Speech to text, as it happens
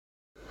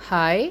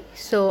Hi,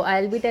 so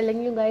I'll be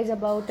telling you guys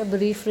about a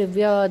brief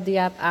review of the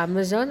app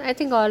Amazon. I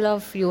think all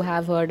of you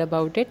have heard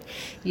about it.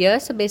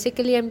 Yes, so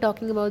basically, I'm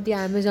talking about the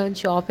Amazon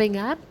shopping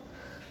app.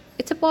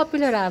 It's a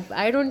popular app.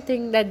 I don't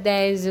think that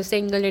there is a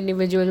single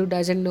individual who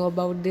doesn't know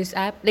about this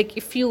app. Like,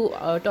 if you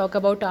talk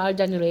about our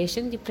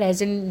generation, the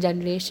present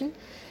generation,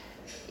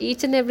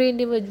 each and every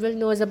individual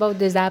knows about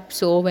this app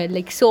so well.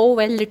 Like, so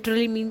well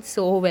literally means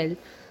so well.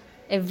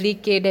 Every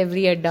kid,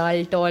 every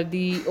adult, or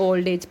the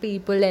old age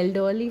people,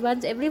 elderly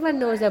ones, everyone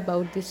knows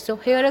about this. So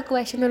here a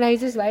question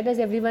arises: why does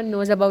everyone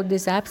knows about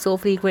this app so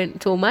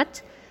frequent, so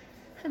much?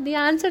 And the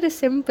answer is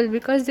simple: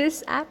 because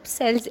this app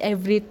sells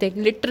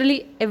everything,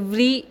 literally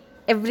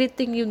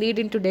everything you need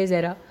in today's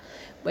era,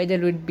 whether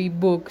it be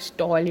books,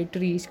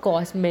 toiletries,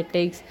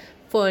 cosmetics,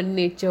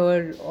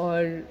 furniture,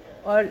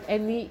 or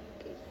any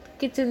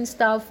kitchen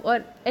stuff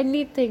or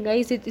anything,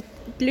 guys. It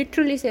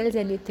literally sells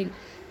anything.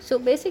 So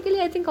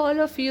basically, I think all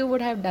of you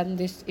would have done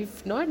this.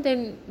 If not,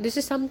 then this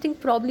is something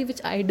probably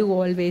which I do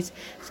always.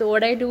 So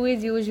what I do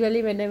is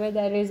usually whenever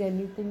there is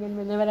anything and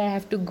whenever I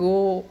have to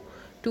go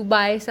to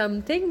buy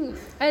something,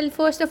 I'll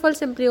first of all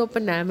simply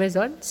open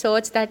Amazon,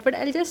 search that, but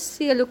I'll just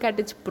see a look at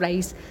its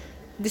price.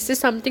 This is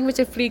something which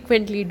I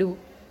frequently do.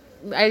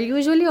 I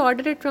usually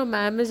order it from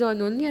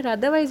Amazon only, or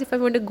otherwise, if I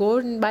want to go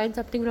and buy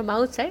something from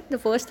outside, the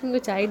first thing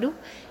which I do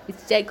is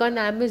check on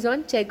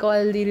Amazon, check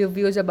all the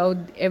reviews about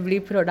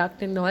every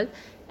product and all.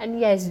 And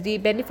yes, the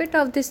benefit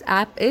of this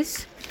app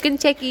is you can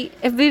check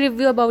every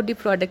review about the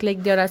product.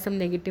 Like, there are some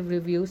negative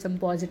reviews, some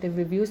positive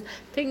reviews.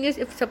 Thing is,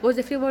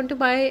 if you want to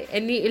buy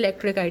any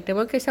electric item,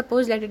 okay,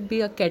 suppose let it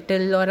be a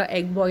kettle or a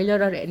egg boiler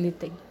or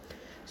anything,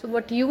 so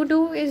what you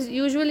do is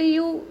usually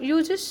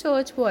you just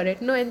search for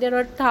it, no, and there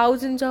are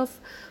thousands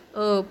of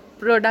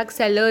product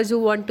sellers who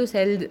want to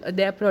sell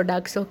their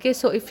products. Okay,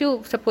 so if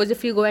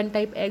you go and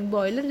type egg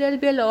boiler, there'll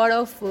be a lot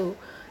of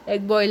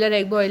egg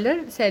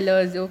boiler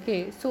sellers.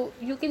 Okay, so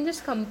you can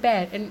just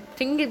compare, and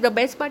the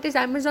best part is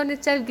Amazon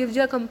itself gives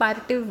you a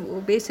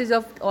comparative basis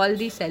of all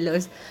these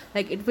sellers.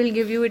 Like, it will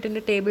give you it in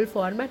a table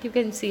format. You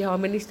can see how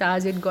many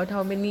stars it got,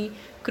 how many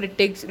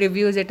critics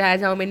reviews it has,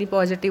 how many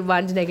positive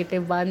ones,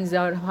 negative ones,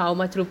 or how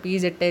much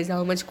rupees it is,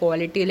 how much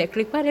quality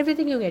electric power,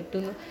 everything you get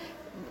to know.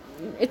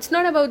 It's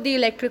not about the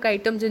electric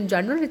items in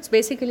general, it's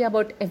basically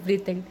about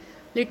everything.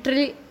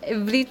 Literally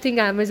everything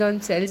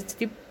Amazon sells. It's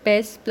the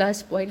best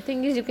plus point.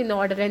 Thing is, you can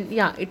order, and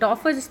yeah, it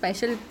offers a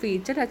special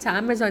feature. That's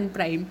Amazon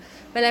Prime.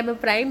 Well, I'm a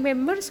Prime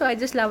member, so I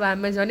just love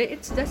Amazon.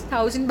 It's just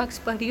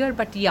 $1,000 per year,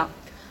 but yeah,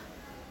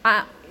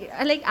 uh,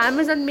 like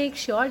Amazon makes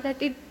sure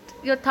that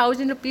your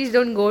 1,000 rupees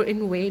don't go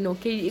in vain.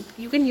 Okay,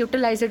 you can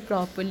utilize it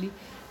properly,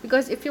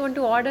 because if you want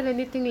to order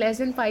anything less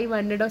than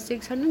 500 or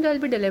 600, there will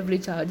be delivery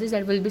charges.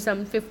 There will be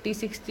some 50,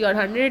 60, or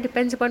 100. It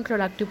depends upon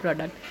product to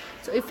product.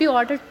 So if you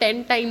order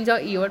 10 times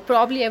a year,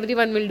 probably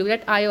everyone will do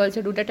that. I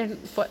also do that. And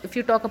if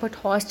you talk about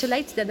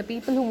hostelites, they're the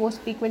people who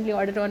most frequently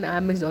order on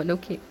Amazon.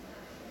 Okay,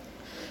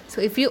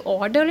 so if you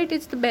order it,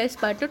 it's the best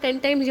part. So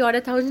 10 times you order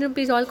 1,000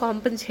 rupees, all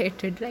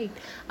compensated, right?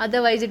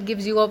 Otherwise, it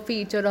gives you a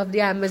feature of the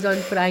Amazon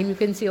Prime. You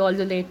can see all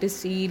the latest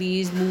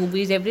series,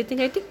 movies,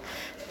 everything. I think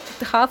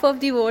half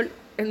of the world,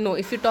 no,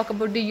 if you talk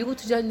about the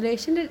youth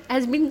generation, it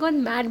has been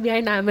gone mad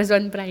behind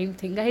Amazon Prime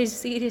thing. Guys,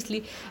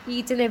 seriously,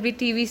 each and every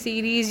TV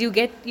series you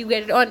get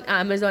it on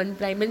Amazon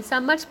Prime, and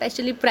some are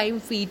specially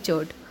Prime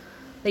featured.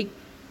 Like,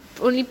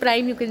 only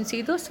Prime you can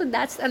see those. So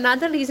that's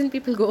another reason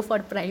people go for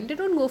Prime. They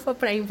don't go for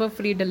Prime for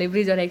free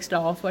deliveries or extra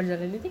offers or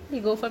anything. They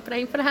go for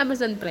Prime for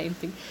Amazon Prime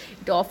thing.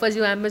 It offers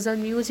you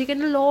Amazon Music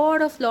and a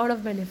lot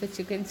of benefits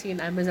you can see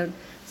in Amazon.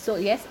 So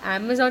yes,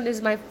 Amazon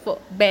is my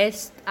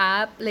best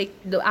app, like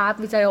the app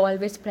which I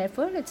always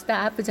prefer. It's the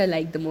app which I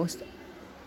like the most.